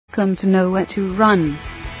Come to Know Where to Run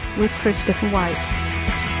with Christopher White.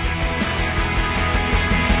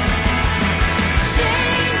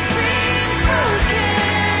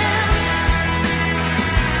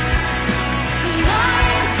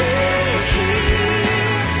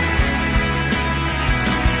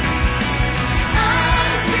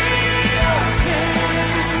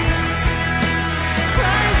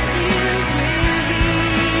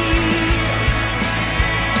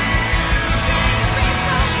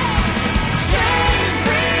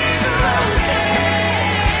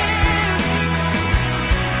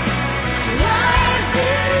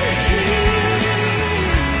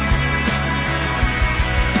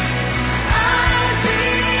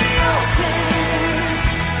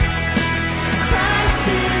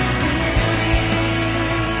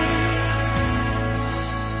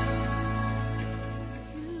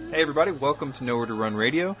 Hey everybody, welcome to Nowhere to Run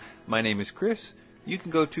Radio. My name is Chris. You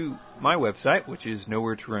can go to my website, which is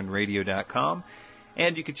nowheretorunradio.com,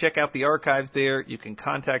 and you can check out the archives there. You can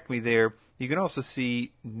contact me there. You can also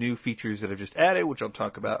see new features that I've just added, which I'll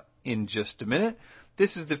talk about in just a minute.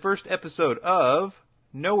 This is the first episode of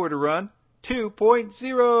Nowhere to Run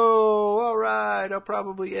 2.0. All right, I'll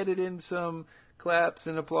probably edit in some claps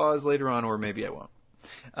and applause later on, or maybe I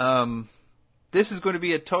won't. This is going to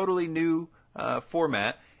be a totally new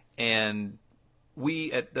format. And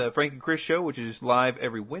we at the Frank and Chris Show, which is live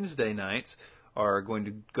every Wednesday nights, are going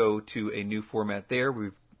to go to a new format there.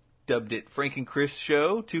 We've dubbed it Frank and Chris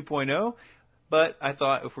Show 2.0. But I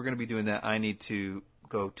thought if we're going to be doing that, I need to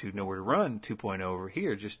go to Nowhere to Run 2.0 over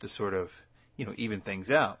here just to sort of, even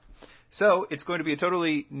things out. So it's going to be a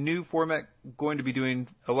totally new format, going to be doing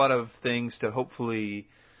a lot of things to hopefully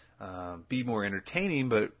be more entertaining,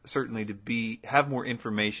 but certainly to have more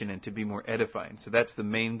information and to be more edifying. So that's the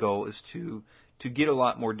main goal, is to get a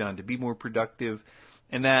lot more done, to be more productive,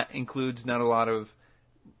 and that includes not a lot of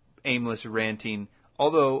aimless ranting,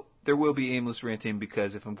 although there will be aimless ranting,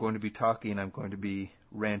 because if I'm going to be talking, I'm going to be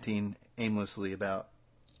ranting aimlessly about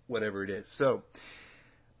whatever it is.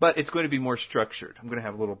 But it's going to be more structured. I'm going to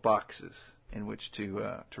have little boxes in which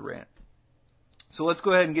to rant. So let's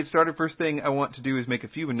go ahead and get started. First thing I want to do is make a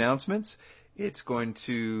few announcements. It's going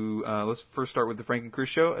to, let's first start with the Frank and Chris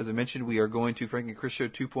Show. As I mentioned, we are going to Frank and Chris Show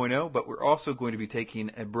 2.0, but we're also going to be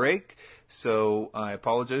taking a break. So I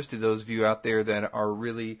apologize to those of you out there that are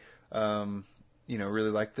really,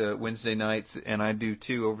 really like the Wednesday nights, and I do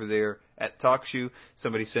too over there at TalkShoe.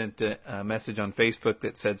 Somebody sent a message on Facebook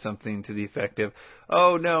that said something to the effect of,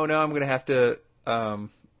 oh, no, I'm going to have to,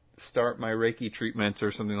 start my Reiki treatments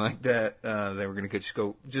or something like that. They were going to just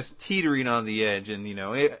go teetering on the edge, and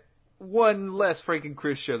one less Frank and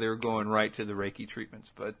Chris show, they were going right to the Reiki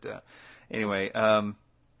treatments. But anyway,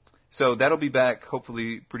 so that'll be back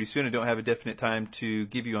hopefully pretty soon. I don't have a definite time to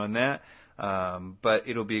give you on that, but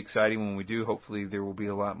it'll be exciting when we do. Hopefully there will be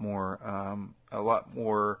a lot more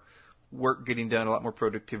work getting done, a lot more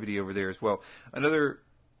productivity over there as well. Another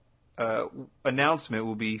announcement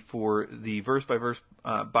will be for the Verse by Verse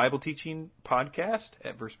Bible Teaching podcast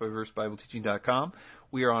at versebyversebibleteaching.com.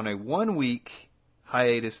 We are on a 1-week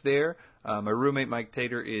hiatus there. My roommate Mike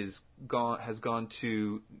Tater has gone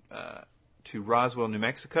to Roswell, New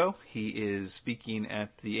Mexico. He is speaking at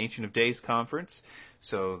the Ancient of Days conference,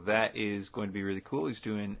 so that is going to be really cool. He's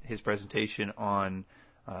doing his presentation on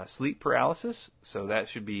sleep paralysis, so that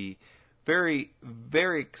should be very,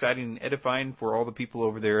 very exciting and edifying for all the people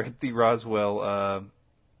over there at the Roswell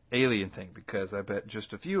alien thing, because I bet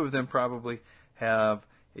just a few of them probably have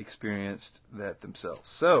experienced that themselves.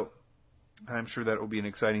 So I'm sure that will be an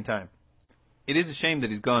exciting time. It is a shame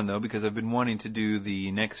that he's gone, though, because I've been wanting to do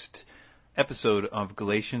the next episode of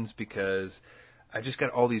Galatians, because I just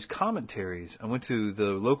got all these commentaries. I went to the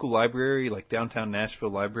local library, like downtown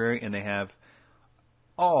Nashville Library, and they have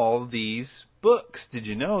all these books. Did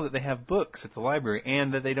you know that they have books at the library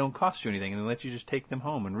and that they don't cost you anything, and they let you just take them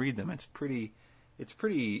home and read them? It's pretty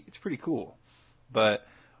cool. But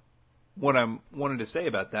what I wanted to say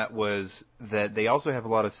about that was that they also have a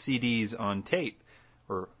lot of CDs on tape,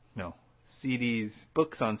 books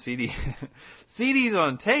on CD, CDs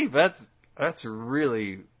on tape. That's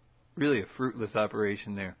really a fruitless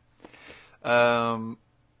operation there.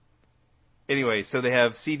 Anyway, so they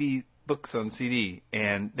have books on CD,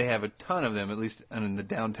 and they have a ton of them, at least in the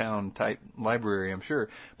downtown type library, I'm sure.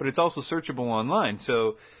 But it's also searchable online.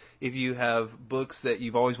 So if you have books that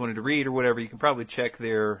you've always wanted to read or whatever, you can probably check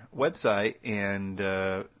their website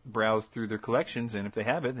and browse through their collections. And if they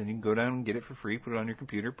have it, then you can go down and get it for free, put it on your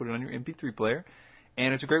computer, put it on your MP3 player.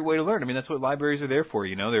 And it's a great way to learn. I mean, that's what libraries are there for.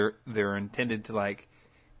 They're intended to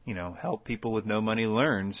help people with no money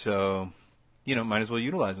learn. So, might as well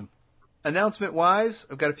utilize them. announcement-wise,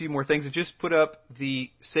 I've got a few more things. I just put up the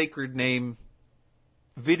Sacred Name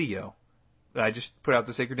video. I just put out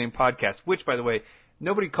the Sacred Name podcast, which, by the way,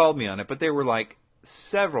 nobody called me on it, but there were like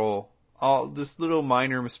several, all just little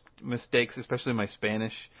minor mistakes, especially in my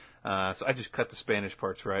Spanish. So I just cut the Spanish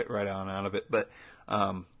parts right on out of it. But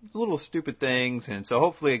little stupid things, and so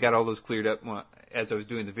hopefully I got all those cleared up as I was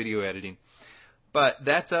doing the video editing. But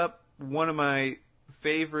that's up. One of my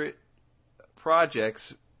favorite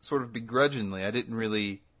projects, sort of begrudgingly. I didn't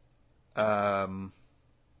really, I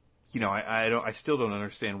still don't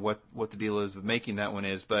understand what the deal is of making that one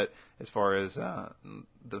is, but as far as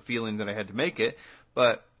the feeling that I had to make it,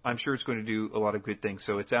 but I'm sure it's going to do a lot of good things.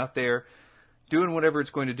 So it's out there doing whatever it's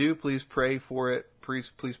going to do. Please pray for it. Please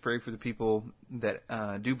pray for the people that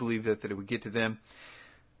do believe that it would get to them.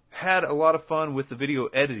 Had a lot of fun with the video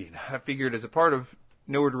editing. I figured as a part of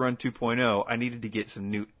Nowhere to Run 2.0, I needed to get some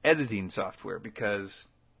new editing software because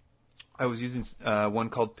I was using one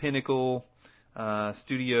called Pinnacle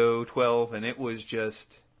Studio 12, and it was just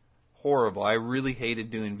horrible. I really hated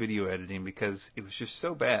doing video editing because it was just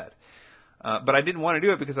so bad. But I didn't want to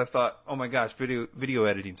do it because I thought, oh my gosh, video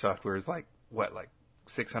editing software is like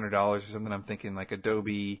 $600 or something. I'm thinking like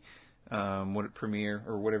Adobe, Premiere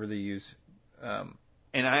or whatever they use.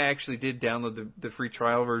 And I actually did download the free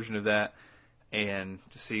trial version of that and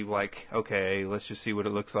to see like, okay, let's just see what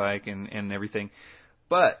it looks like and everything.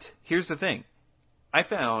 But here's the thing. I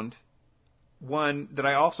found one that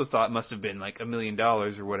I also thought must have been like $1 million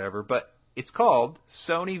or whatever, but it's called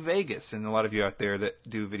Sony Vegas. And a lot of you out there that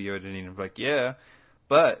do video editing are like, yeah,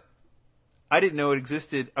 but I didn't know it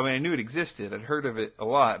existed. I mean, I knew it existed. I'd heard of it a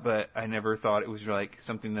lot, but I never thought it was like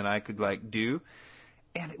something that I could like do.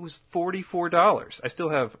 And it was $44. I still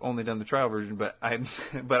have only done the trial version, but I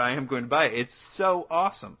am going to buy it. It's so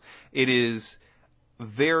awesome. It is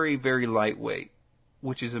very, very lightweight,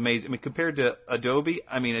 which is amazing. I mean, compared to Adobe,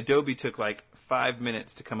 Adobe took like 5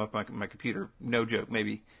 minutes to come up my computer. No joke,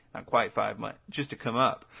 maybe not quite 5 minutes just to come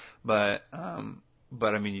up. But I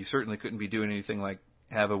mean, you certainly couldn't be doing anything like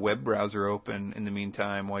have a web browser open in the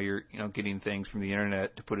meantime while you're, getting things from the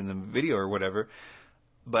internet to put in the video or whatever.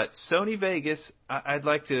 But Sony Vegas, I'd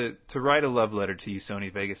like to write a love letter to you,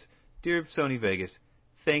 Sony Vegas. Dear Sony Vegas,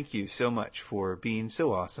 thank you so much for being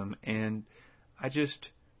so awesome. And I just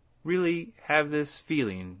really have this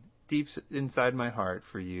feeling deep inside my heart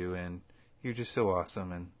for you. And you're just so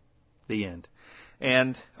awesome. And the end.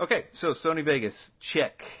 And, okay, so Sony Vegas,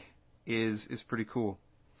 check, is pretty cool.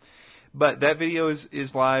 But that video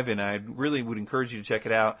is live, and I really would encourage you to check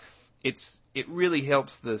it out. It really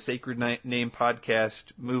helps the Sacred Name podcast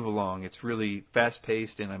move along. It's really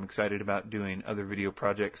fast-paced, and I'm excited about doing other video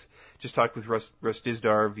projects. Just talked with Russ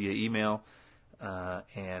Dizdar via email,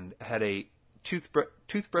 and had a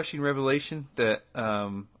toothbrushing revelation that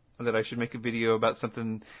I should make a video about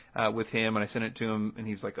something with him, and I sent it to him, and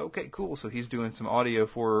he's like, okay, cool. So he's doing some audio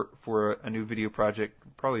for a new video project,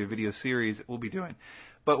 probably a video series that we'll be doing.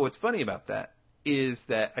 But what's funny about that is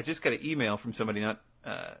that I just got an email from somebody not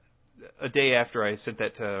a day after I sent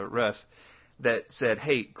that to Russ that said,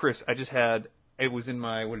 hey, Chris, it was in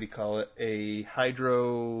my, what do you call it, a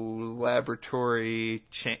hydro laboratory,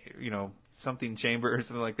 something chamber or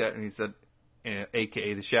something like that. And he said,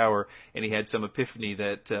 AKA the shower, and he had some epiphany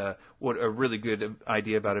that what a really good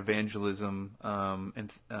idea about evangelism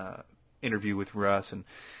and interview with Russ. And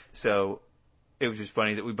so it was just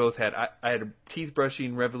funny that we both had, I had a teeth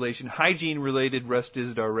brushing revelation, hygiene related Russ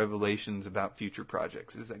Dizdar revelations about future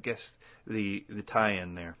projects is, I guess, the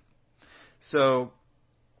tie-in there. So,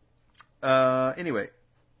 anyway,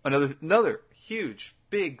 another huge,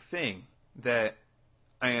 big thing that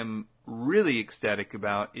I am really ecstatic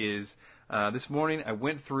about is, this morning I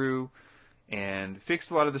went through and fixed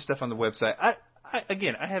a lot of the stuff on the website.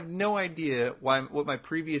 I have no idea what my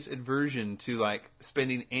previous aversion to like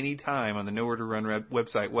spending any time on the Nowhere to Run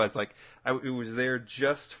website was. Like, it was there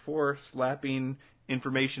just for slapping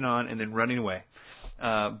information on and then running away.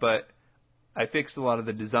 But I fixed a lot of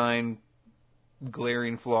the design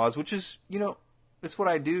glaring flaws, which is, it's what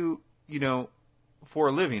I do, for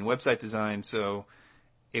a living, website design. So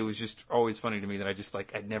it was just always funny to me that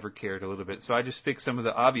I'd never cared a little bit. So I just fixed some of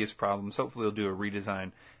the obvious problems. Hopefully I'll do a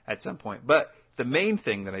redesign at some point. But the main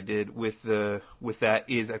thing that I did with that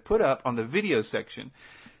is I put up on the video section.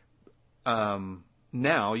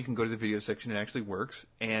 Now you can go to the video section. It actually works.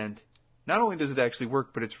 And not only does it actually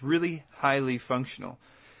work, but it's really highly functional.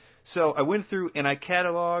 So I went through and I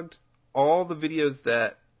cataloged all the videos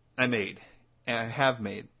that I made and I have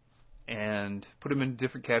made, and put them in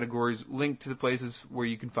different categories, linked to the places where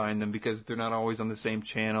you can find them because they're not always on the same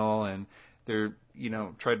channel, and they're,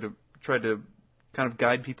 tried to kind of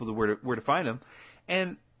guide people to where to find them.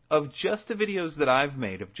 And of just the videos that I've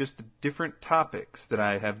made, of just the different topics that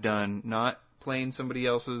I have done, not playing somebody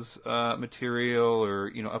else's material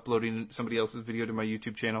or, uploading somebody else's video to my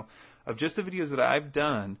YouTube channel, of just the videos that I've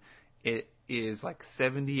done, it is like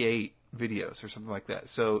 78 videos or something like that.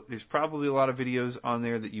 So there's probably a lot of videos on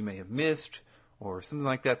there that you may have missed or something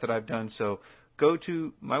like that I've done. So go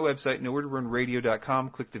to my website, nowheretorunradio.com,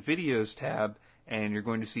 click the videos tab, and you're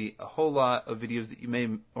going to see a whole lot of videos that you may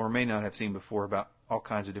or may not have seen before about all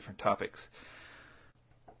kinds of different topics.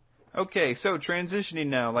 Okay, so transitioning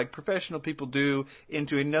now, like professional people do,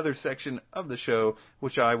 into another section of the show,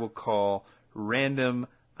 which I will call Random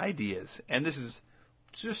Ideas. And this is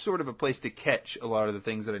just sort of a place to catch a lot of the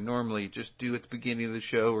things that I normally just do at the beginning of the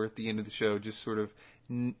show or at the end of the show, just sort of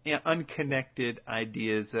unconnected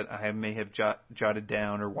ideas that I may have jotted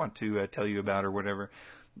down or want to tell you about or whatever.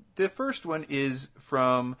 The first one is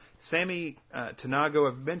from Sammy Tanago.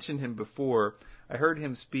 I've mentioned him before. I heard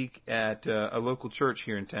him speak at a local church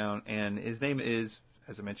here in town, and his name is,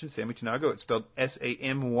 as I mentioned, Sammy Tanago. It's spelled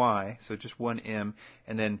S-A-M-Y, so just one M,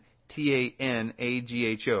 and then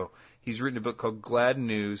T-A-N-A-G-H-O. He's written a book called Glad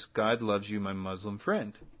News, God Loves You, My Muslim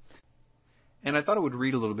Friend. And I thought I would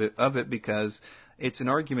read a little bit of it because it's an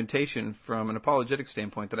argumentation from an apologetic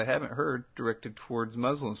standpoint that I haven't heard directed towards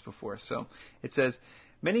Muslims before. So it says,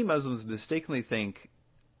 many Muslims mistakenly think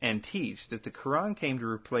and teach that the Quran came to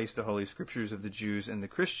replace the Holy Scriptures of the Jews and the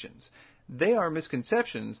Christians. They are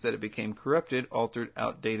misconceptions that it became corrupted, altered,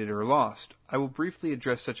 outdated, or lost. I will briefly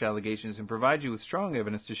address such allegations and provide you with strong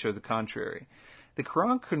evidence to show the contrary. The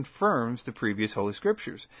Quran confirms the previous Holy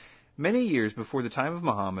Scriptures. Many years before the time of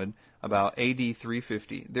Muhammad, about AD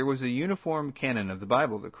 350, there was a uniform canon of the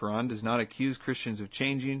Bible. The Quran does not accuse Christians of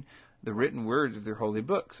changing the written words of their holy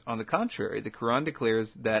books. On the contrary, the Quran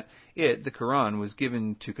declares that the Quran, was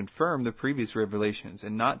given to confirm the previous revelations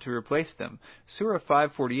and not to replace them. Surah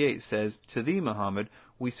 548 says, "To thee, Muhammad,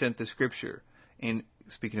 we sent the Scripture." In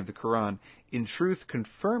speaking of the Quran, in truth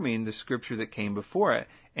confirming the Scripture that came before it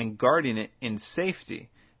and guarding it in safety.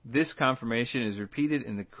 This confirmation is repeated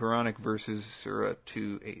in the Quranic verses, Surah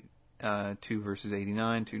 2 verses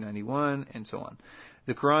 89, 291, and so on.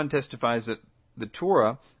 The Quran testifies that the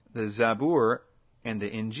Torah, the Zabur, and the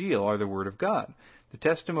Injil are the Word of God. The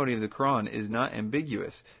testimony of the Quran is not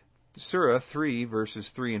ambiguous. Surah 3, verses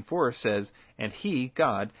 3 and 4 says, "And He,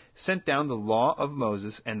 God, sent down the law of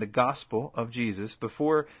Moses and the gospel of Jesus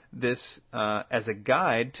before this as a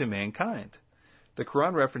guide to mankind." The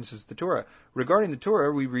Quran references the Torah. Regarding the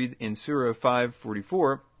Torah, we read in Surah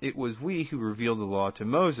 5:44, "It was we who revealed the law to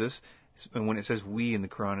Moses." And when it says we in the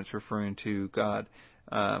Quran, it's referring to God.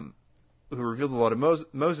 Who revealed the law to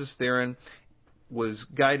Moses, therein was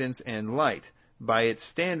guidance and light. By its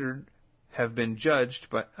standard have been judged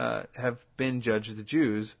the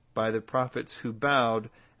Jews by the prophets who bowed,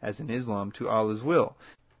 as in Islam, to Allah's will.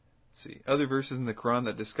 Let's see. Other verses in the Quran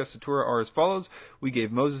that discuss the Torah are as follows. "We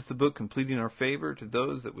gave Moses the book, completing our favor to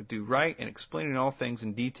those that would do right and explaining all things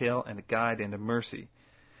in detail and a guide and a mercy."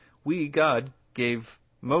 We, God, gave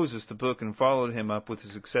Moses the book and followed him up with a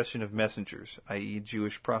succession of messengers, i.e.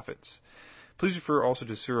 Jewish prophets. Please refer also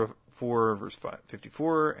to Surah 4, verse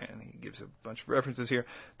 54, and he gives a bunch of references here.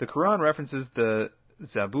 The Quran references the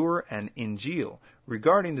Zabur and Injil.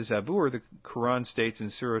 Regarding the Zabur, the Quran states in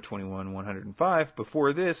Surah 21, 105,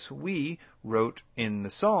 "Before this, we wrote in the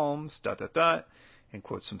Psalms, ... and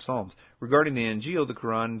quotes some Psalms. Regarding the Injil, the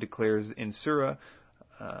Quran declares in Surah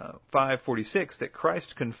 5:46 that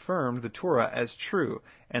Christ confirmed the Torah as true,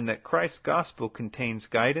 and that Christ's gospel contains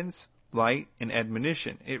guidance, light, and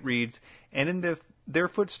admonition. It reads, "And in their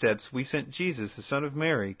footsteps we sent Jesus, the son of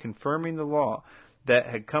Mary, confirming the law that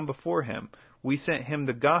had come before him. We sent him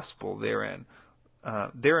the gospel therein.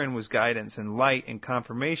 Therein was guidance and light and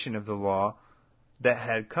confirmation of the law that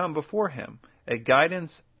had come before him, a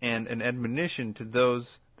guidance and an admonition to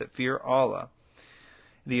those that fear Allah."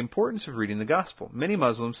 The importance of reading the Gospel. Many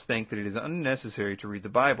Muslims think that it is unnecessary to read the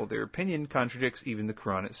Bible. Their opinion contradicts even the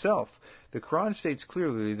Quran itself. The Quran states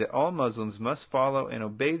clearly that all Muslims must follow and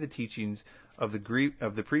obey the teachings of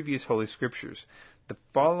the previous Holy Scriptures. The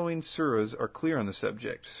following surahs are clear on the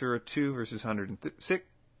subject. Surah 2, verses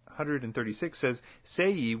 136 says,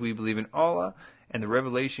 "Say ye, we believe in Allah, and the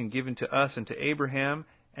revelation given to us and to Abraham,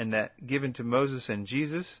 and that given to Moses and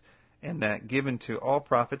Jesus, and that given to all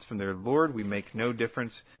prophets from their Lord, we make no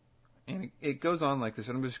difference." And it goes on like this,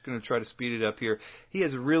 and I'm just going to try to speed it up here. He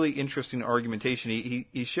has a really interesting argumentation.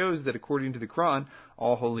 He shows that according to the Quran,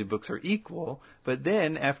 all holy books are equal, but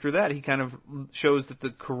then after that he kind of shows that the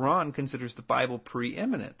Quran considers the Bible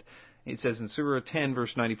preeminent. It says in Surah 10,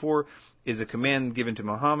 verse 94, is a command given to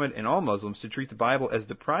Muhammad and all Muslims to treat the Bible as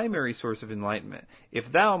the primary source of enlightenment.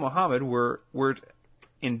 If thou, Muhammad, were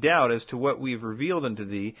in doubt as to what we have revealed unto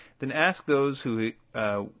thee, then ask those who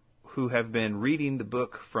have been reading the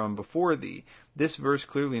book from before thee. This verse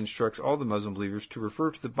clearly instructs all the Muslim believers to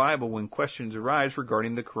refer to the Bible when questions arise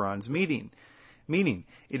regarding the Quran's meaning.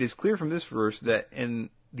 It is clear from this verse that in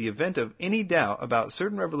the event of any doubt about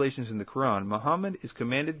certain revelations in the Quran, Muhammad is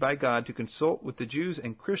commanded by God to consult with the Jews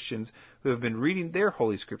and Christians who have been reading their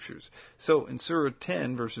holy scriptures. So in Surah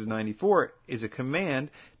 10, verses 94, is a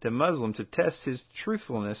command to Muslim to test his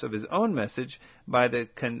truthfulness of his own message by the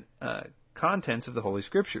contents of the holy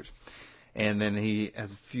scriptures. And then he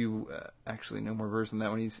has a few, actually no more verse on that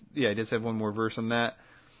one. He does have one more verse on that.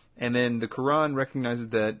 And then the Quran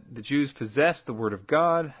recognizes that the Jews possess the Word of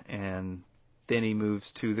God, and then he moves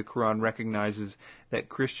to the Quran recognizes that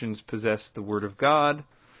Christians possess the Word of God.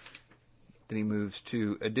 Then he moves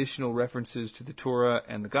to additional references to the Torah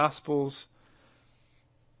and the Gospels.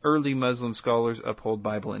 Early Muslim scholars uphold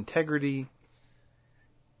Bible integrity.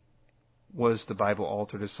 Was the Bible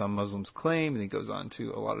altered as some Muslims claim? And he goes on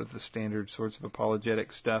to a lot of the standard sorts of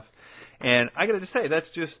apologetic stuff. And I got to say,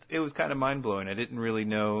 it was kind of mind-blowing. I didn't really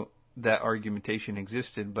know that argumentation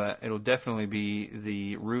existed, but it'll definitely be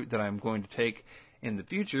the route that I'm going to take in the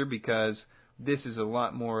future, because this is a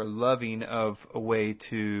lot more loving of a way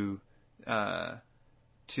to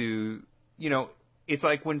it's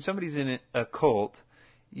like when somebody's in a cult,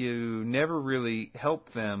 you never really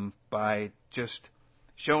help them by just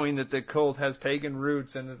showing that the cult has pagan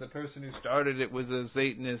roots and that the person who started it was a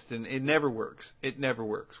Satanist, and it never works. It never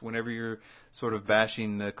works. Whenever you're sort of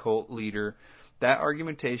bashing the cult leader, that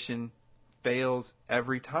argumentation fails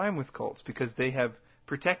every time with cults because they have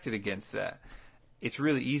protected against that. It's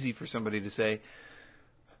really easy for somebody to say,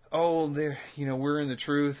 oh, we're in the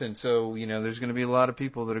truth, and so, there's going to be a lot of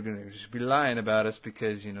people that are going to just be lying about us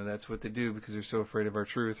because, that's what they do because they're so afraid of our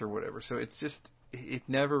truth or whatever. So it's just, it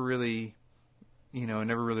never really, it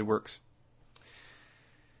never really works.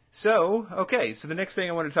 So, okay, so the next thing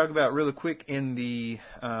I want to talk about really quick in the,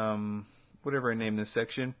 whatever I name this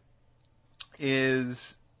section, is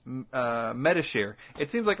Metashare. It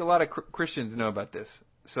seems like a lot of Christians know about this.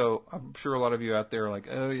 So I'm sure a lot of you out there are like,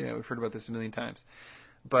 oh yeah, we've heard about this a million times.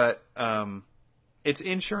 But it's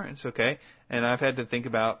insurance, okay? And I've had to think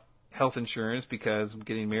about health insurance because I'm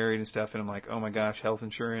getting married and stuff, and I'm like, oh my gosh, health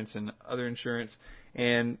insurance and other insurance.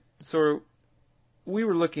 And so we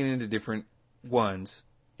were looking into different ones,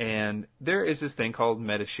 and there is this thing called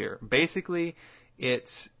Metashare. Basically, and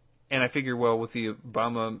I figure, well, with the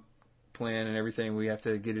Obama plan and everything, we have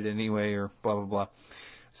to get it anyway, or blah, blah, blah.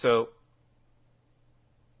 So,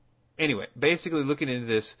 anyway, basically looking into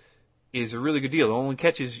this is a really good deal. The only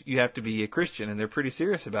catch is you have to be a Christian, and they're pretty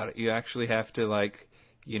serious about it. You actually have to,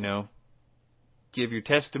 give your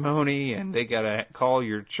testimony, and they got to call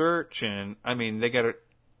your church, and,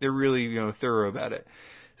 they're really, thorough about it.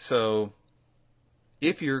 So,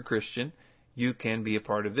 if you're a Christian, you can be a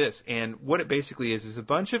part of this. And what it basically is a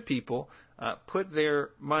bunch of people put their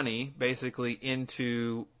money basically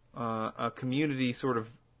into a community sort of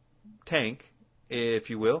tank, if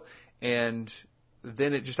you will, and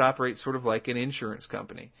then it just operates sort of like an insurance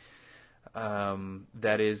company.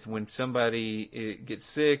 That is, when somebody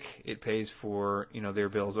gets sick, it pays for, their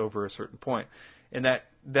bills over a certain point. And that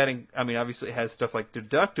obviously it has stuff like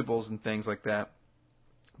deductibles and things like that.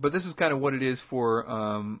 But this is kind of what it is for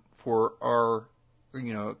our,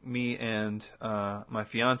 me and my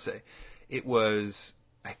fiance. It was,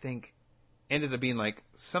 I think, ended up being like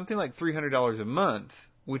something like $300 a month,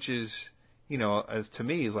 which is, as to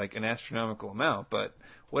me is like an astronomical amount, but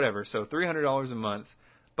whatever. So $300 a month,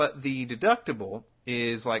 but the deductible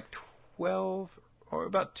is like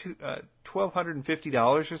 $1,250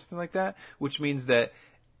 or something like that, which means that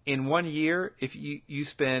in 1 year, if you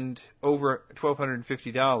spend over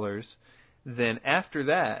 $1,250, then after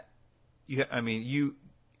that,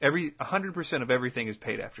 100% of everything is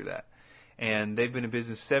paid after that. And they've been in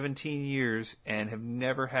business 17 years and have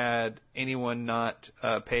never had anyone not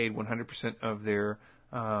paid 100% of their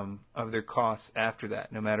costs after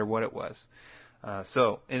that, no matter what it was. And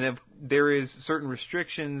then there is certain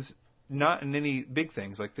restrictions, not in any big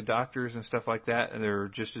things like the doctors and stuff like that. And there are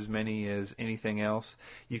just as many as anything else.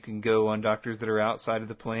 You can go on doctors that are outside of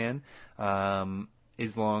the plan,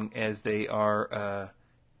 as long as they are,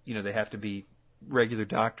 they have to be regular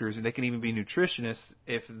doctors, and they can even be nutritionists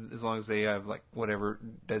as long as they have like whatever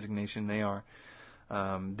designation they are.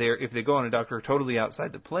 If they go on a doctor totally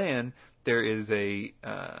outside the plan, there's a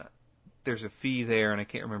fee there, and I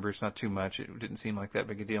can't remember. It's not too much. It didn't seem like that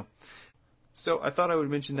big a deal. So I thought I would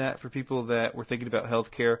mention that for people that were thinking about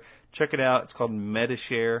healthcare. Check it out. It's called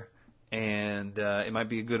Medi-Share, and it might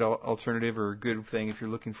be a good alternative or a good thing if you're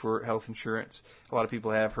looking for health insurance. A lot of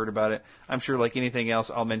people have heard about it. I'm sure, like anything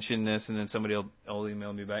else, I'll mention this, and then somebody will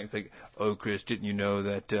email me back and say, "Oh, Chris, didn't you know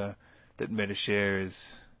that that Medi-Share is,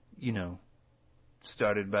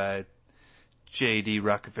 started by J.D.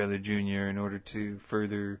 Rockefeller Jr. in order to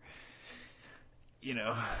further,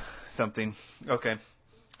 something." Okay.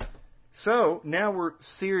 So now we're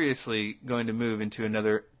seriously going to move into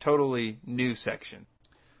another totally new section.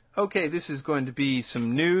 Okay, this is going to be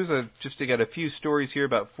some news. I've just got a few stories here,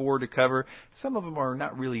 about 4 to cover. Some of them are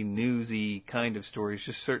not really newsy kind of stories,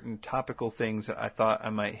 just certain topical things that I thought I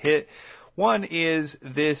might hit. One is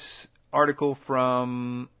this article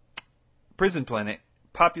from Prison Planet.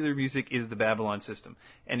 Popular music is the Babylon system.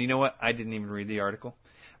 And you know what? I didn't even read the article.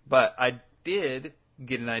 But I did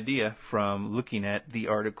get an idea from looking at the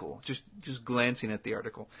article, just glancing at the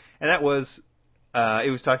article. And that was,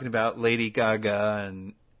 it was talking about Lady Gaga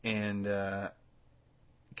and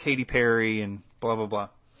Katy Perry and blah, blah, blah.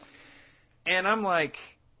 And I'm like,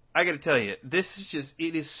 I got to tell you,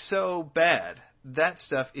 it is so bad. That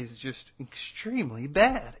stuff is just extremely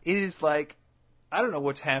bad. It is like, I don't know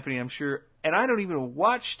what's happening, I'm sure. And I don't even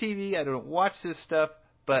watch TV. I don't watch this stuff.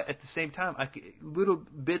 But at the same time, little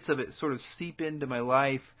bits of it sort of seep into my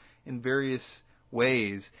life in various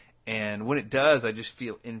ways. And when it does, I just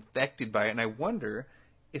feel infected by it. And I wonder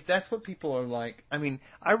if that's what people are like. I mean,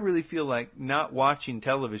 I really feel like not watching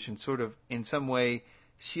television sort of in some way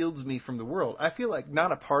shields me from the world. I feel like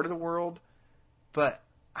not a part of the world, but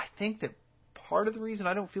I think that part of the reason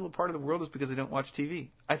I don't feel a part of the world is because I don't watch TV.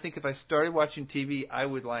 I think if I started watching TV, I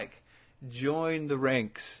would join the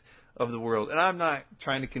ranks of the world. And I'm not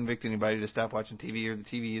trying to convict anybody to stop watching TV or the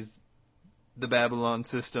TV is the Babylon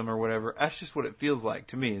system or whatever. That's just what it feels like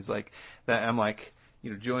to me. It's like that I'm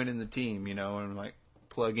joining the team, and I'm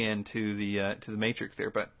plug into the matrix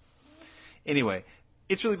there. But anyway,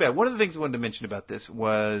 it's really bad. One of the things I wanted to mention about this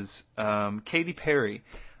was Katy Perry.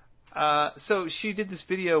 So she did this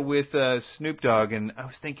video with Snoop Dogg, and I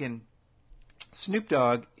was thinking, Snoop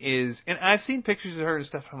Dogg is, and I've seen pictures of her and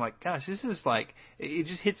stuff, I'm like, gosh, this is it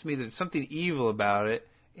just hits me that there's something evil about it.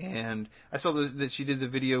 And I saw that she did the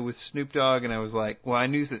video with Snoop Dogg, and I was like, well, I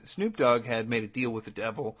knew that Snoop Dogg had made a deal with the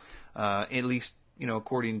devil, at least,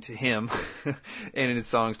 according to him, and in his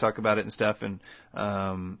songs talk about it and stuff, and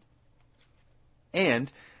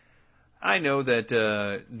I know that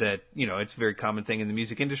it's a very common thing in the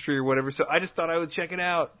music industry or whatever, so I just thought I would check it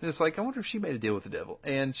out. It's like, I wonder if she made a deal with the devil.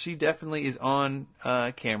 And she definitely is on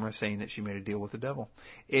camera saying that she made a deal with the devil.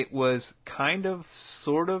 It was kind of,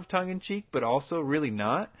 sort of tongue-in-cheek, but also really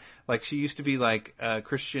not. Like, she used to be a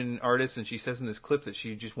Christian artist, and she says in this clip that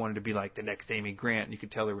she just wanted to be like the next Amy Grant. And you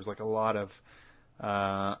could tell there was a lot of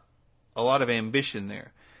ambition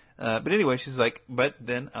there. But anyway, she's like, but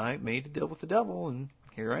then I made a deal with the devil, and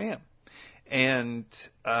here I am. And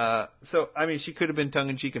so, I mean, she could have been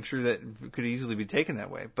tongue-in-cheek. I'm sure that could easily be taken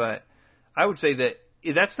that way. But I would say that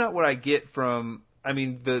that's not what I get from,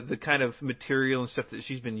 the kind of material and stuff that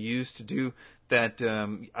she's been used to do that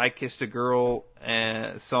I Kissed a Girl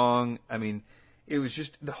song. I mean, it was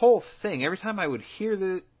just the whole thing. Every time I would hear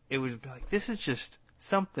it would be like, this is just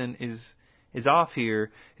something is off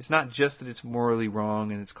here. It's not just that it's morally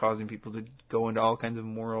wrong and it's causing people to go into all kinds of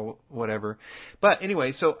moral whatever. But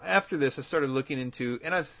anyway, so after this, I started looking into,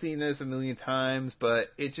 and I've seen this a million times, but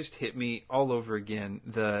it just hit me all over again.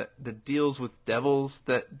 The deals with devils,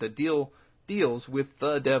 deals with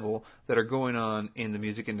the devil that are going on in the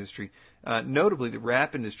music industry. Notably, the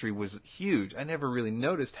rap industry was huge. I never really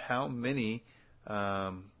noticed how many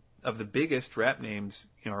of the biggest rap names,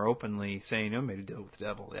 are openly saying, "I made a deal with the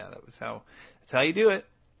devil." Yeah, that's how you do it.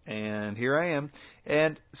 And here I am.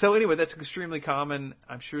 And so anyway, that's extremely common.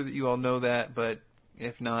 I'm sure that you all know that, but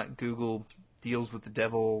if not, Google deals with the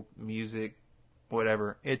devil music,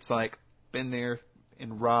 whatever. It's been there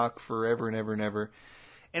in rock forever and ever and ever.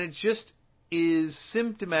 And it just is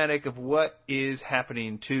symptomatic of what is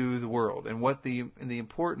happening to the world and what the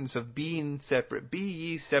importance of being separate. Be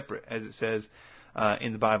ye separate, as it says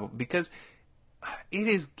in the Bible, because it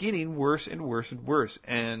is getting worse and worse and worse,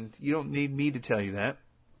 and you don't need me to tell you that.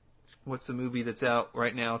 What's the movie that's out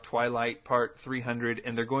right now? Twilight Part 300,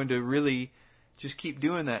 and they're going to really just keep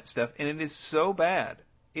doing that stuff, and it is so bad.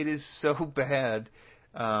 It is so bad.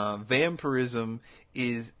 Vampirism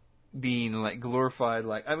is being glorified.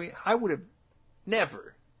 I would have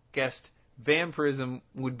never guessed vampirism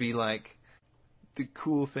would be the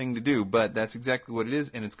cool thing to do, but that's exactly what it is,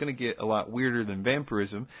 and it's going to get a lot weirder than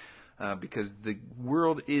vampirism. because the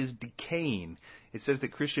world is decaying. It says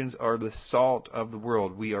that Christians are the salt of the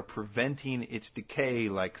world. We are preventing its decay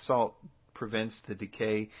like salt prevents the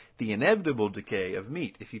decay, the inevitable decay of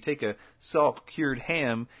meat. If you take a salt-cured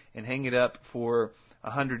ham and hang it up for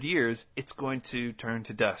 100 years, it's going to turn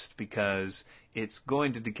to dust because it's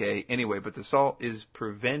going to decay anyway. But the salt is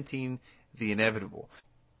preventing the inevitable.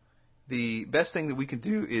 The best thing that we can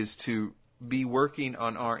do is to be working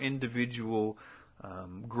on our individual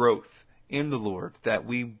growth in the Lord, that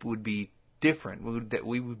we would be different, that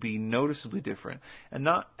we would be noticeably different, and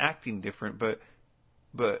not acting different,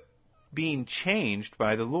 but being changed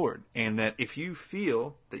by the Lord. And that if you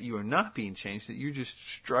feel that you are not being changed, that you're just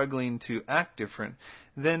struggling to act different,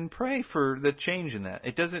 then pray for the change in that.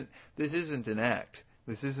 This isn't an act.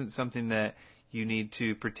 This isn't something that you need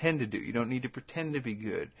to pretend to do. You don't need to pretend to be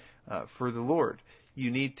good for the Lord.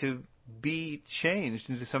 You need to be changed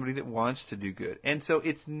into somebody that wants to do good. And so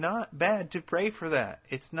it's not bad to pray for that.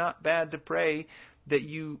 It's not bad to pray that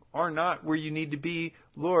you are not where you need to be.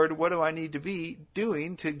 Lord, what do I need to be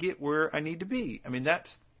doing to get where I need to be? I mean,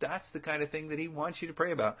 that's the kind of thing that He wants you to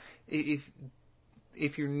pray about. If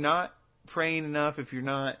you're not praying enough, if you're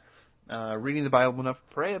not reading the Bible enough,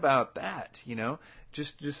 pray about that.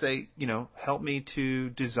 Just say, help me to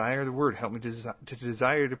desire the Word, help me to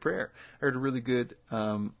desire to prayer. I heard a really good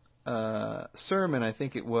sermon. I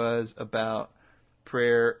think it was about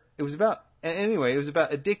prayer. It was about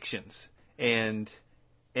addictions. And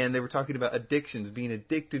they were talking about addictions, being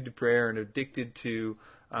addicted to prayer and addicted to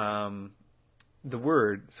the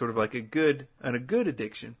Word, sort of like a good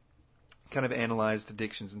addiction. Kind of analyzed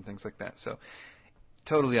addictions and things like that. So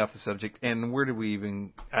totally off the subject. And where did we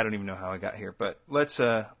even? I don't even know how I got here. But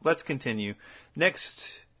let's continue.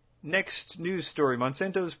 Next news story: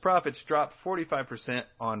 Monsanto's profits dropped 45%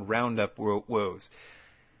 on Roundup woes.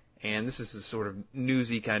 And this is the sort of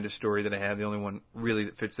newsy kind of story that I have, the only one really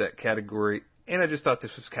that fits that category. And I just thought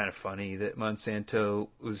this was kind of funny that Monsanto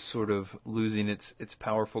was sort of losing its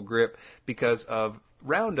powerful grip because of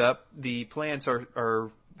Roundup. The plants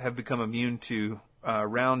have become immune to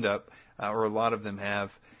Roundup, or a lot of them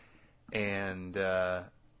have. And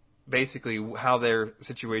basically how their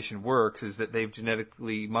situation works is that they've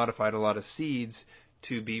genetically modified a lot of seeds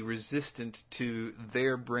to be resistant to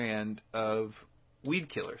their brand of weed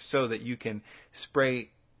killer, so that you can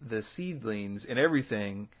spray the seedlings and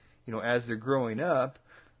everything, as they're growing up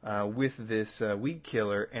with this weed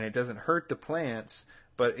killer, and it doesn't hurt the plants,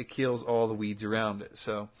 but it kills all the weeds around it.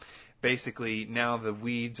 So basically now the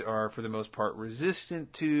weeds are, for the most part,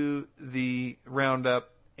 resistant to the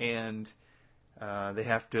Roundup, and they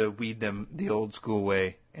have to weed them the old school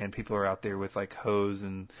way, and people are out there with like hose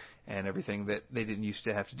and everything that they didn't used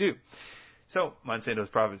to have to do. So Monsanto's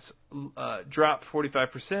profits dropped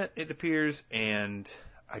 45%, it appears, and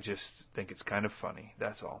I just think it's kind of funny.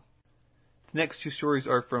 That's all. The next two stories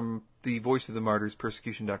are from the Voice of the Martyrs,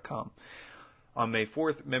 Persecution.com. On May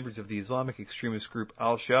 4th, members of the Islamic extremist group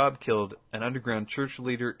Al-Shabaab killed an underground church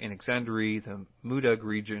leader in Alexandria, the Mudug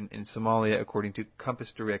region in Somalia, according to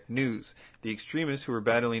Compass Direct News. The extremists, who were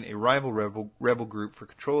battling a rival rebel group for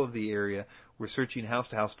control of the area, were searching house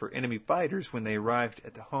to house for enemy fighters when they arrived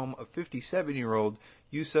at the home of 57-year-old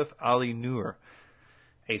Yusuf Ali Nur,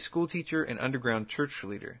 a schoolteacher and underground church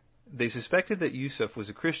leader. They suspected that Yusuf was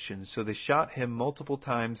a Christian, so they shot him multiple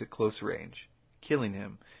times at close range, killing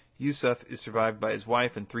him. Yusuf is survived by his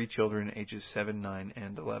wife and 3 children, ages 7, 9,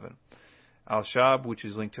 and 11. Al-Shabaab, which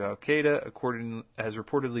is linked to Al-Qaeda, has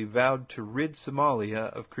reportedly vowed to rid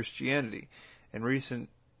Somalia of Christianity. In recent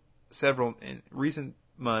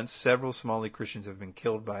months, several Somali Christians have been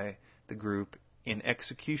killed by the group in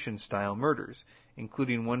execution-style murders,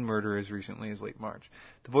 including one murder as recently as late March.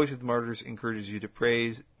 The Voice of the Martyrs encourages you to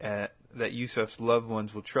pray that Yusuf's loved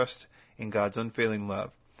ones will trust in God's unfailing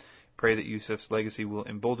love. Pray that Yusuf's legacy will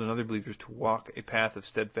embolden other believers to walk a path of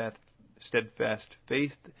steadfast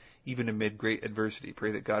faith, even amid great adversity.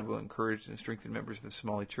 Pray that God will encourage and strengthen members of the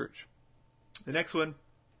Somali church. The next one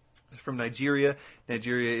is from Nigeria.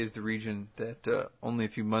 Nigeria is the region that only a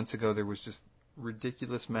few months ago there was just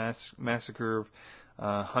ridiculous massacre of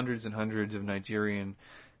hundreds and hundreds of Nigerian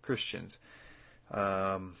Christians.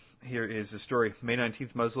 Here is the story. May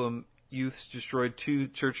 19th, Muslim youths destroyed 2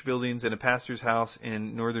 church buildings and a pastor's house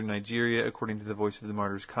in northern Nigeria, according to the Voice of the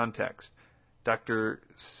Martyrs context. Dr.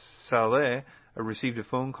 Saleh received a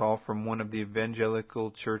phone call from one of the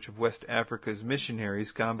Evangelical Church of West Africa's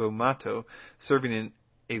missionaries, Gambo Mato, serving in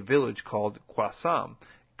a village called Kwasam,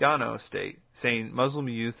 Gano State, saying, "Muslim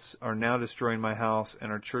youths are now destroying my house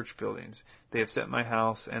and our church buildings. They have set my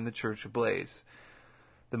house and the church ablaze."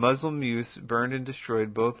 The Muslim youths burned and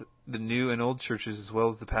destroyed both the new and old churches as well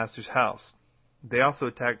as the pastor's house. They also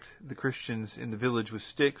attacked the Christians in the village with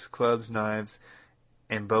sticks, clubs, knives,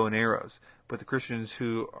 and bow and arrows. But the Christians,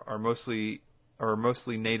 who are mostly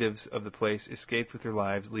natives of the place, escaped with their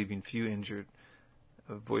lives, leaving few injured.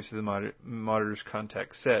 A Voice of the Martyrs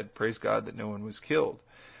contact said, "Praise God that no one was killed."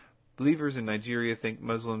 Believers in Nigeria think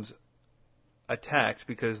Muslims attacked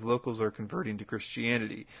because locals are converting to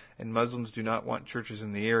Christianity, and Muslims do not want churches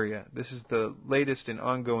in the area. This is the latest in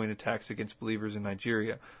ongoing attacks against believers in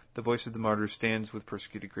Nigeria. The Voice of the Martyrs stands with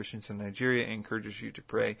persecuted Christians in Nigeria and encourages you to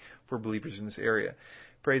pray for believers in this area.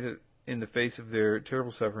 Pray that in the face of their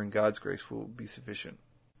terrible suffering, God's grace will be sufficient.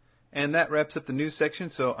 And that wraps up the news section,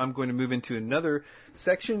 so I'm going to move into another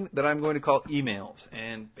section that I'm going to call emails.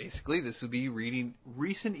 And basically, this will be reading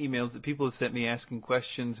recent emails that people have sent me asking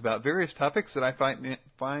questions about various topics that I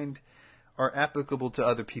find are applicable to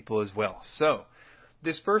other people as well. So,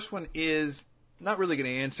 this first one is not really going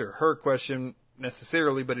to answer her question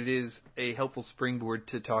necessarily, but it is a helpful springboard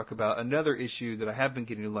to talk about another issue that I have been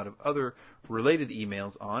getting a lot of other related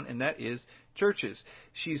emails on, and that is churches.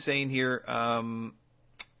 She's saying here,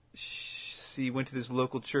 she went to this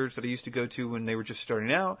local church that I used to go to when they were just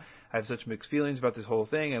starting out. I have such mixed feelings about this whole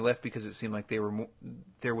thing. I left because it seemed like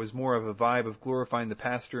there was more of a vibe of glorifying the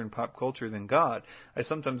pastor and pop culture than God. I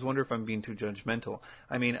sometimes wonder if I'm being too judgmental.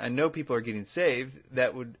 I mean, I know people are getting saved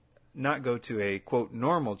that would not go to a, quote,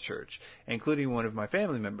 normal church, including one of my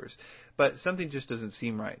family members. But something just doesn't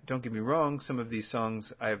seem right. Don't get me wrong, some of these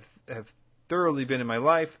songs have thoroughly been in my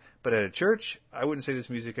life, but at a church, I wouldn't say this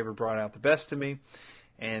music ever brought out the best to me.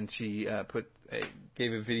 And she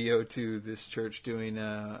gave a video to this church doing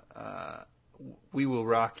 "We Will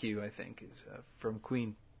Rock You," I think, is from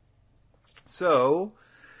Queen. So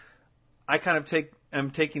I kind of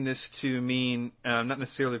I'm taking this to mean not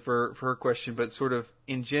necessarily for her question, but sort of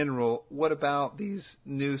in general. What about these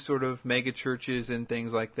new sort of mega churches and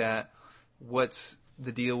things like that? What's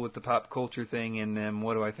the deal with the pop culture thing in them?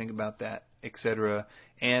 What do I think about that, etc.?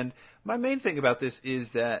 And my main thing about this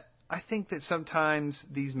is that I think that sometimes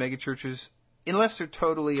these megachurches, unless they're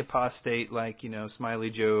totally apostate, like,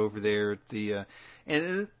 Smiley Joe over there at the,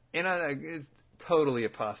 totally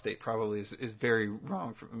apostate probably is very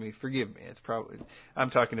wrong for me. Forgive me. It's probably,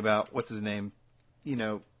 I'm talking about, what's his name?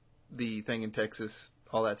 The thing in Texas,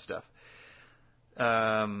 all that stuff.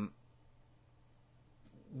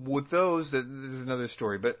 With those, this is another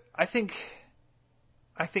story, but I think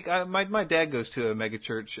my dad goes to a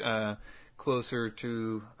megachurch, closer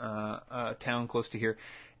to a town close to here,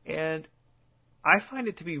 and I find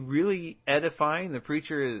it to be really edifying. The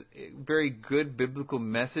preacher is a very good biblical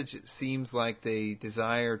message. It seems like they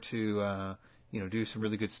desire to do some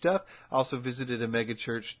really good stuff. I also visited a mega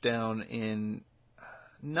church down in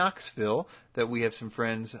Knoxville that we have some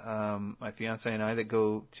friends, my fiance and I, that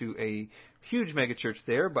go to a huge mega church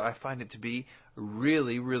there, but I find it to be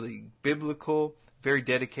really, really biblical, very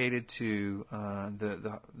dedicated to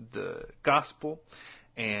the gospel.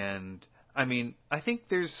 And I mean, I think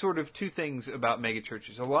there's sort of two things about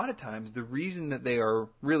megachurches. A lot of times, the reason that they are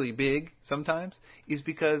really big sometimes is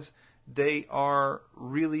because they were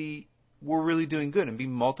really doing good and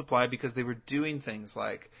being multiplied because they were doing things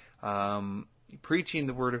like preaching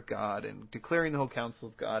the Word of God and declaring the whole counsel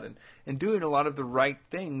of God and doing a lot of the right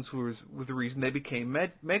things was the reason they became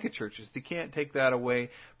mega churches. They can't take that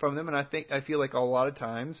away from them, and I feel like a lot of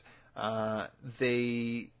times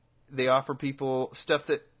they offer people stuff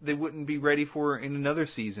that they wouldn't be ready for in another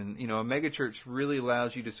season. A mega church really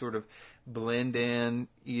allows you to sort of blend in,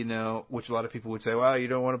 which a lot of people would say, well, you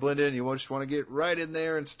don't want to blend in, you just want to get right in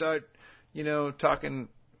there and start, talking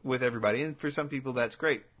with everybody. And for some people, that's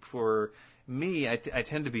great. For me, I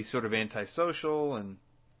tend to be sort of antisocial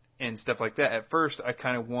and stuff like that. At first, I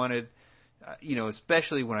kind of wanted,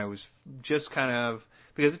 especially when I was just kind of,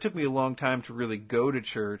 because it took me a long time to really go to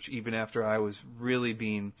church, even after I was really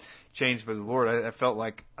being changed by the Lord. I felt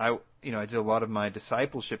like I did a lot of my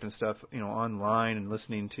discipleship and stuff, online and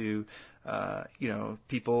listening to,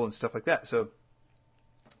 people and stuff like that. So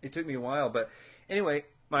it took me a while. But anyway,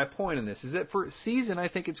 my point in this is that for a season, I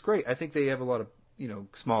think it's great. I think they have a lot of,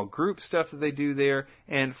 small group stuff that they do there.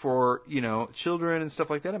 And for, children and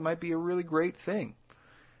stuff like that, it might be a really great thing.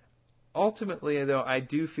 Ultimately, though, I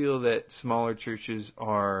do feel that smaller churches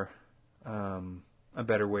are a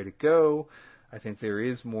better way to go. I think there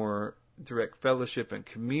is more direct fellowship and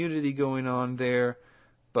community going on there,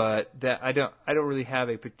 but that I don't really have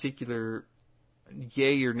a particular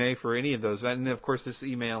yay or nay for any of those. And of course, this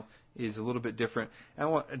email is a little bit different. I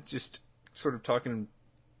want just sort of talking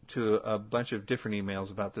to a bunch of different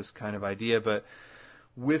emails about this kind of idea, but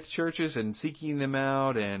with churches and seeking them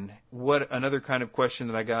out. And what another kind of question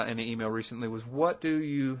that I got in an email recently was, what do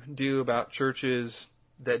you do about churches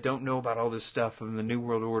that don't know about all this stuff and the New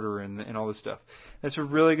World Order and all this stuff? That's a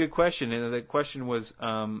really good question. And the question was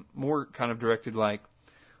more kind of directed like,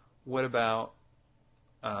 what about,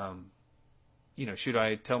 should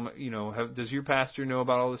I tell my, does your pastor know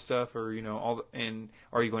about all this stuff, or, and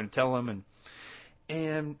are you going to tell them?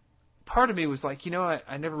 And part of me was like,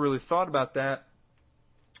 I never really thought about that.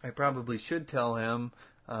 I probably should tell him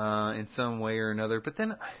in some way or another. But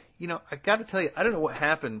then, I got to tell you, I don't know what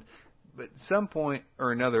happened, but at some point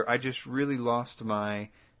or another, I just really lost my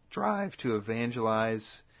drive to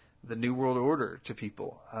evangelize the New World Order to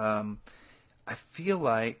people. I feel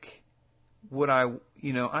like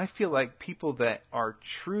I feel like people that are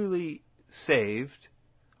truly saved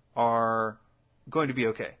are going to be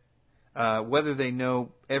okay. Whether they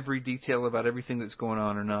know every detail about everything that's going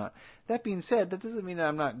on or not. That being said, that doesn't mean that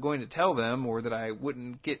I'm not going to tell them, or that I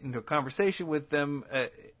wouldn't get into a conversation with them,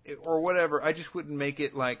 or whatever. I just wouldn't make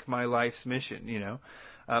it like my life's mission,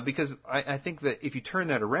 because I think that if you turn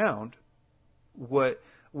that around, the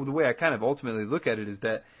way I kind of ultimately look at it is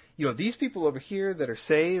that, these people over here that are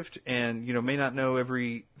saved and, may not know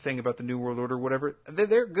everything about the New World Order or whatever,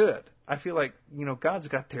 they're good. I feel like, God's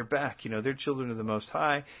got their back. They're children of the Most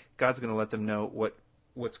High. God's going to let them know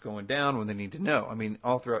what's going down when they need to know. I mean,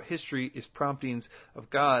 all throughout history is promptings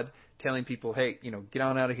of God telling people, hey, get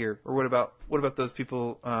on out of here. Or what about those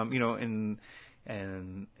people, and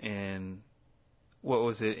what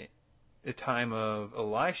was it, the time of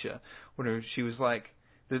Elisha, when she was like,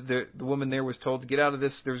 the woman there was told to get out of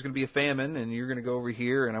this. There's going to be a famine, and you're going to go over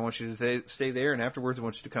here, and I want you to stay there, and afterwards I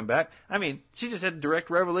want you to come back. I mean, she just had direct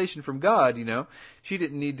revelation from God, She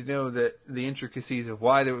didn't need to know that the intricacies of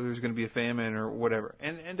why there was going to be a famine or whatever.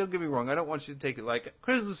 And don't get me wrong, I don't want you to take it like,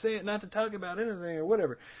 Chris is saying not to talk about anything or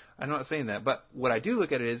whatever. I'm not saying that. But what I do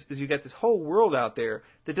look at it is you got this whole world out there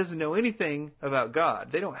that doesn't know anything about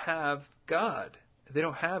God. They don't have God. They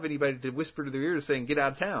don't have anybody to whisper to their ears saying, get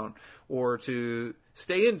out of town, or to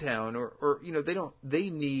stay in town, or they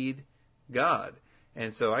need God.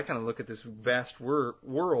 And so I kind of look at this vast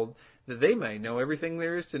world that they may know everything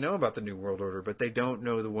there is to know about the New World Order, but they don't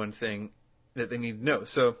know the one thing that they need to know.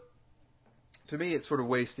 So to me, it's sort of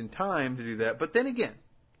wasting time to do that. But then again,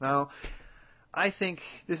 now, I think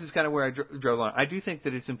this is kind of where I draw the line. I do think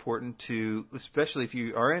that it's important to, especially if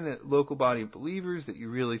you are in a local body of believers, that you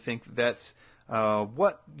really think that's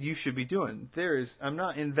what you should be doing. I'm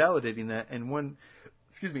not invalidating that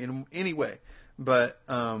in any way, but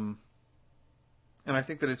and I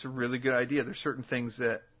think that it's a really good idea. There's certain things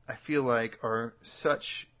that I feel like are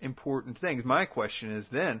such important things. My question is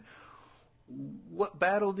then, what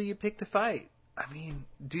battle do you pick to fight? I mean,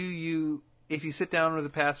 if you sit down with a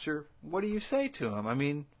pastor, what do you say to him? I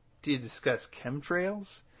mean, do you discuss chemtrails?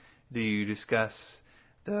 Do you discuss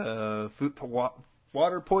the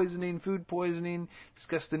water poisoning, food poisoning?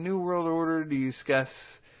 Discuss the New World Order? Do you discuss,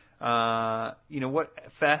 what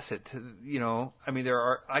facet? I mean,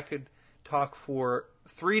 I could talk for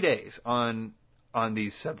 3 days on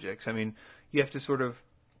these subjects. I mean, you have to sort of,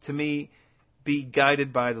 to me, be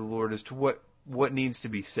guided by the Lord as to what needs to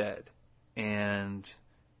be said. And,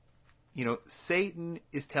 Satan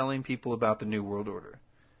is telling people about the New World Order.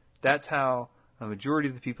 That's how a majority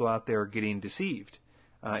of the people out there are getting deceived.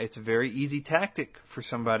 It's a very easy tactic for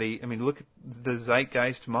somebody. I mean, look at the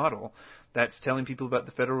Zeitgeist model. That's telling people about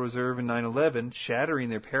the Federal Reserve and 9/11, shattering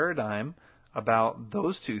their paradigm about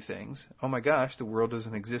those two things. Oh my gosh, the world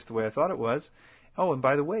doesn't exist the way I thought it was. Oh, and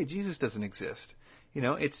by the way, Jesus doesn't exist.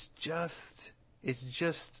 It's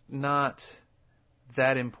just not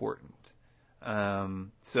that important.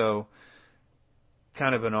 So,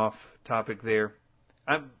 kind of an off topic there.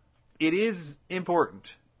 It is important.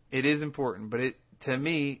 It is important, but to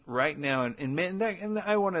me, right now, and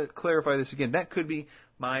I want to clarify this again, that could be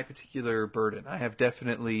my particular burden. I have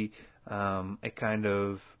definitely a kind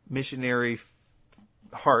of missionary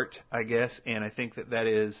heart, I guess, and I think that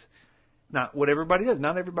is not what everybody does.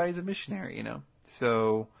 Not everybody's a missionary,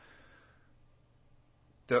 So,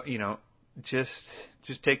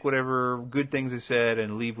 just take whatever good things I said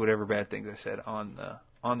and leave whatever bad things I said on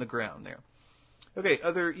the ground there. Okay,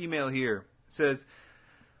 other email here. It says,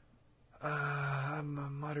 I'm a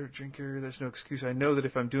moderate drinker. That's no excuse. I know that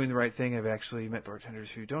if I'm doing the right thing, I've actually met bartenders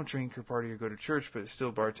who don't drink or party or go to church, but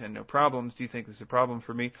still bartend, no problems. Do you think this is a problem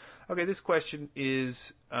for me? Okay, this question is,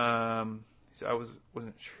 so I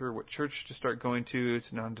wasn't sure what church to start going to.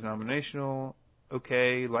 It's non-denominational.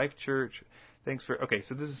 Okay, Life Church. Okay,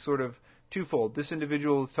 so this is sort of twofold. This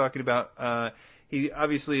individual is talking about he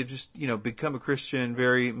obviously had just, become a Christian,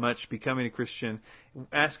 very much becoming a Christian,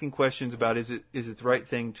 asking questions about is it the right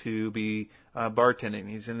thing to be bartending.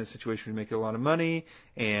 He's in a situation where he's making a lot of money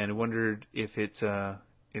and wondered if it's an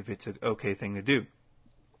okay thing to do.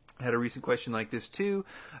 I had a recent question like this too,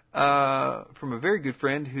 from a very good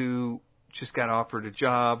friend who just got offered a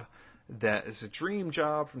job that is a dream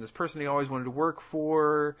job from this person he always wanted to work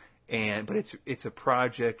for, but it's a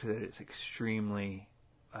project that is extremely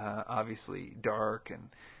obviously dark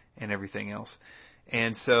and everything else.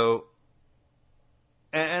 And so,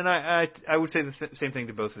 and I would say the same thing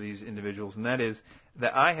to both of these individuals, and that is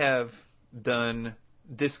that I have done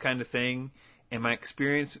this kind of thing, and my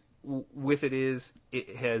experience with it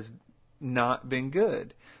has not been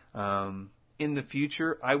good. In the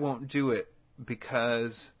future, I won't do it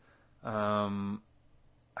because I've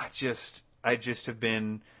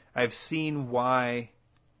seen why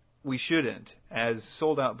we shouldn't. As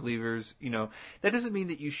sold out believers, that doesn't mean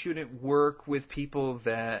that you shouldn't work with people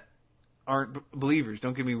that aren't believers.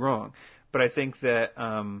 Don't get me wrong. But I think that,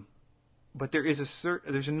 but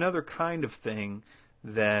there's another kind of thing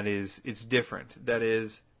that it's different. That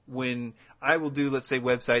is, when I will do, let's say,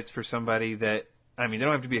 websites for somebody that, they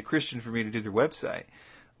don't have to be a Christian for me to do their website.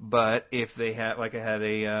 But if they have, like I had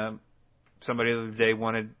somebody the other day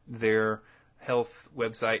wanted their health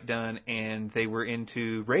website done and they were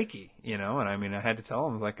into Reiki, and I had to tell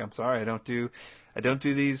them, like, I'm sorry, I don't do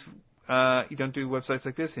these, you don't do websites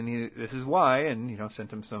like this, and this is why, and,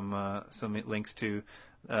 sent him some links to,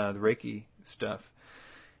 the Reiki stuff.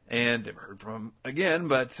 And never heard from him again,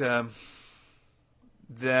 but,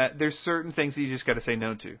 that there's certain things that you just got to say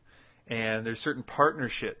no to. And there's certain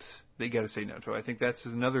partnerships that you got to say no to. I think that's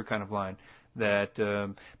another kind of line that,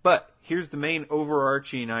 but here's the main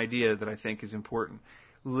overarching idea that I think is important.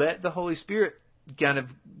 Let the Holy Spirit kind of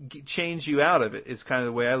change you out of it is kind of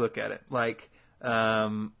the way I look at it. Like,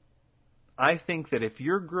 I think that if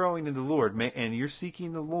you're growing in the Lord and you're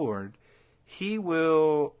seeking the Lord, He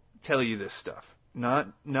will tell you this stuff.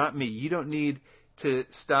 Not me. You don't need to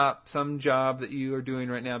stop some job that you are doing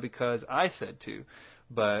right now because I said to,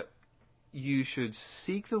 but you should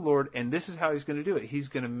seek the Lord, and this is how He's going to do it. He's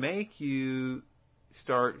going to make you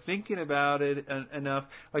start thinking about it enough.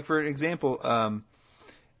 Like, for an example,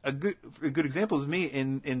 a good example is me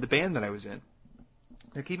in the band that I was in.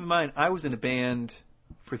 Now, keep in mind, I was in a band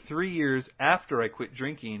for 3 years after I quit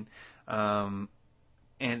drinking, and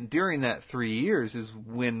during that 3 years is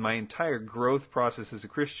when my entire growth process as a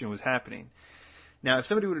Christian was happening. Now, if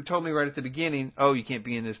somebody would have told me right at the beginning, oh, you can't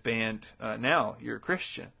be in this band now, you're a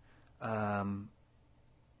Christian, I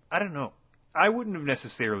don't know. I wouldn't have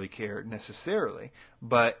necessarily cared,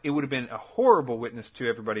 but it would have been a horrible witness to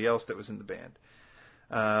everybody else that was in the band.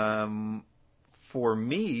 For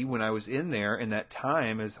me, when I was in there in that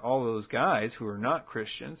time, as all those guys who are not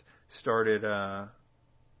Christians started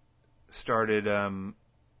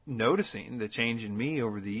noticing the change in me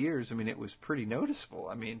over the years, it was pretty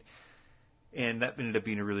noticeable. And that ended up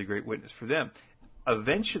being a really great witness for them.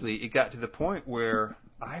 Eventually, it got to the point where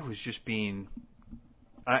I was just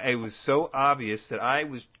it was so obvious that I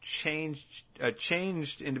was a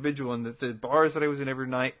changed individual, and that the bars that I was in every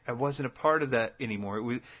night, I wasn't a part of that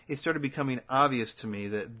anymore. It started becoming obvious to me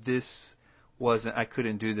that I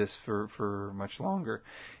couldn't do this for much longer.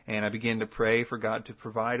 And I began to pray for God to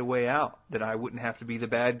provide a way out, that I wouldn't have to be the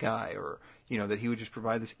bad guy, or, that He would just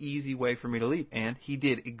provide this easy way for me to leave. And He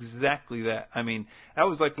did exactly that. That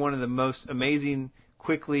was like one of the most amazing,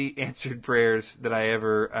 quickly answered prayers that I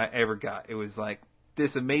ever got. It was like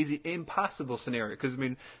this amazing, impossible scenario. Because,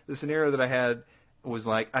 the scenario that I had was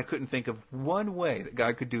like, I couldn't think of one way that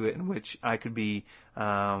God could do it in which I could be,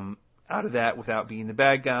 out of that without being the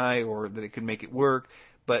bad guy, or that it could make it work.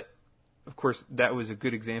 But of course, that was a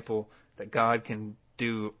good example that God can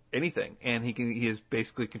do anything, and He has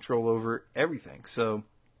basically control over everything. So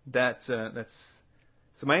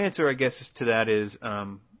so my answer, I guess, to that is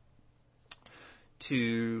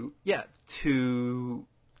to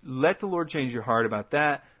let the Lord change your heart about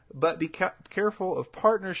that, but be careful of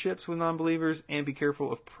partnerships with non-believers, and be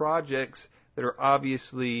careful of projects that are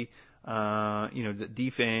obviously that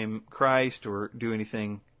defame Christ or do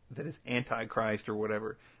anything that is anti-Christ or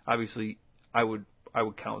whatever. Obviously, I would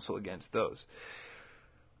counsel against those.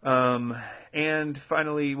 And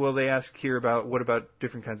finally, they ask here about what about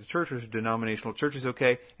different kinds of churches, denominational churches,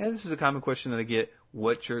 okay? And this is a common question that I get: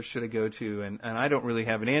 what church should I go to? And I don't really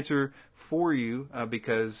have an answer for you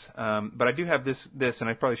because, but I do have this, and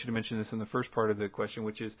I probably should have mentioned this in the first part of the question,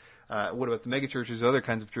 which is, what about the mega churches, other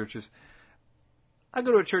kinds of churches? I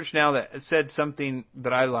go to a church now that said something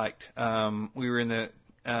that I liked. We were in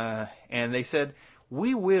and they said,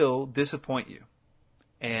 we will disappoint you.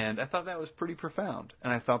 And I thought that was pretty profound.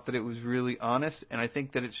 And I thought that it was really honest. And I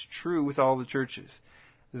think that it's true with all the churches.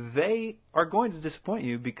 They are going to disappoint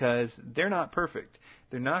you because they're not perfect.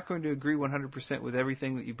 They're not going to agree 100% with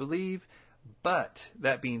everything that you believe. But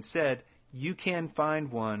that being said, you can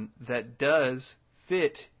find one that does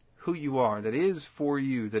fit who you are, that is for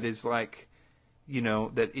you, that is like,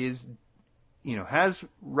 that is, has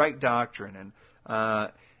right doctrine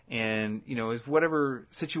and is whatever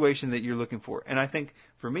situation that you're looking for. And I think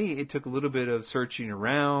for me, it took a little bit of searching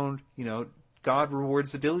around. God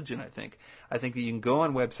rewards the diligent, I think. I think that you can go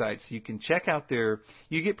on websites, you can check out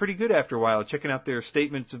you get pretty good after a while checking out their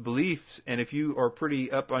statements of beliefs. And if you are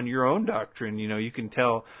pretty up on your own doctrine, you can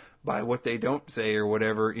tell by what they don't say or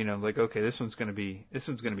whatever, like, okay, this one's going to be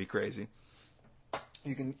crazy.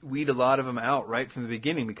 You can weed a lot of them out right from the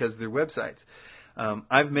beginning because of their websites.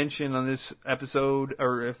 I've mentioned on this episode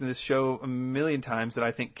or in this show a million times that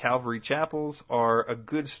I think Calvary chapels are a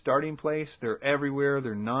good starting place. They're everywhere.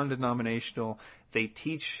 They're non-denominational. They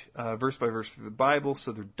teach verse by verse through the Bible,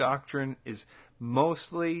 so their doctrine is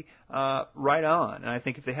mostly right on. And I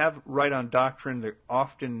think if they have right on doctrine, they're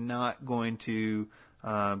often not going to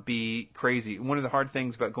be crazy. One of the hard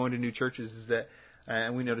things about going to new churches is that,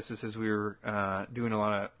 and we noticed this as we were doing a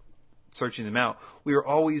lot of searching them out, we were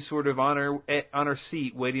always sort of on our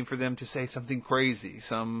seat waiting for them to say something crazy,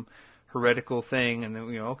 some heretical thing, and then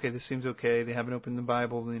okay, this seems okay. They haven't opened the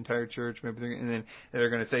Bible in the entire church, maybe, and then they're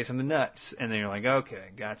going to say something nuts, and then you're like, okay,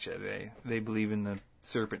 gotcha. They believe in the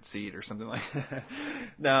serpent seed or something like that.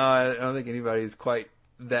 No, I don't think anybody is quite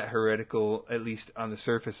that heretical, at least on the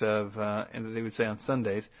surface of, and they would say on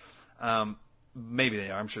Sundays. Maybe they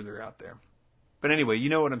are. I'm sure they're out there. But anyway, you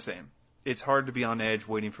know what I'm saying. It's hard to be on edge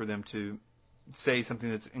waiting for them to say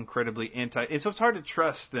something that's incredibly anti. And so it's hard to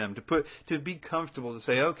trust them, to be comfortable to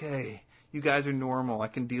say, okay, you guys are normal. I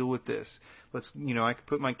can deal with this. I can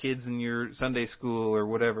put my kids in your Sunday school or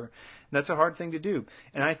whatever. And that's a hard thing to do.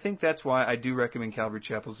 And I think that's why I do recommend Calvary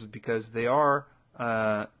chapels, is because they are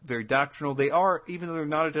very doctrinal. They are, even though they're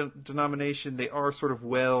not a denomination, they are sort of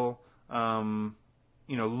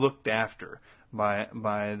looked after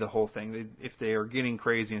by the whole thing. If they are getting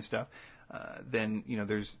crazy and stuff, then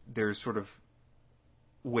there's sort of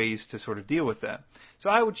ways to sort of deal with that.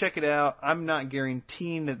 So I would check it out. I'm not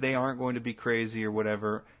guaranteeing that they aren't going to be crazy or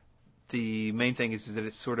whatever. The main thing is that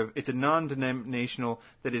it's a non-denominational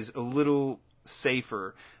that is a little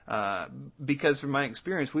safer, because from my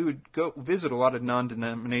experience, we would go visit a lot of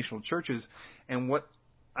non-denominational churches, and what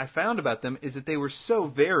I found about them is that they were so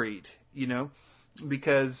varied,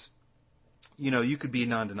 because you could be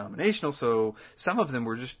non-denominational, so some of them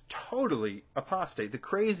were just totally apostate. The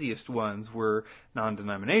craziest ones were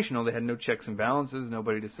non-denominational. They had no checks and balances,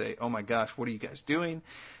 nobody to say, oh my gosh, what are you guys doing?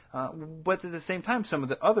 But at the same time, some of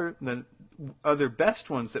the other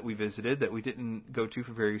best ones that we visited, that we didn't go to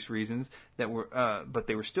for various reasons, but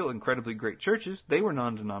they were still incredibly great churches, they were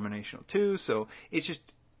non-denominational too, so it's just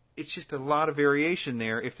a lot of variation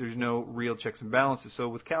there if there's no real checks and balances. So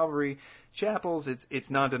with Calvary chapels, it's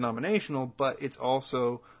non-denominational, but it's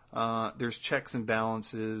also there's checks and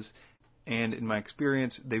balances. And in my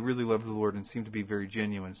experience, they really love the Lord and seem to be very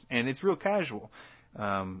genuine. And it's real casual.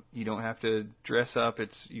 You don't have to dress up.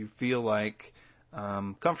 You feel like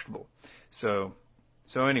comfortable. So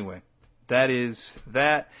anyway, that is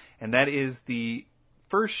that, and that is the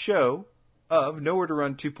first show of Nowhere to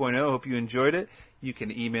Run 2.0. Hope you enjoyed it. You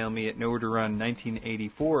can email me at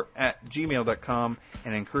nowheretorun1984@gmail.com,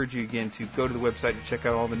 and I encourage you again to go to the website and check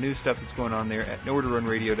out all the new stuff that's going on there at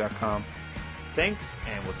nowheretorunradio.com. Thanks,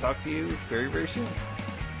 and we'll talk to you very, very soon.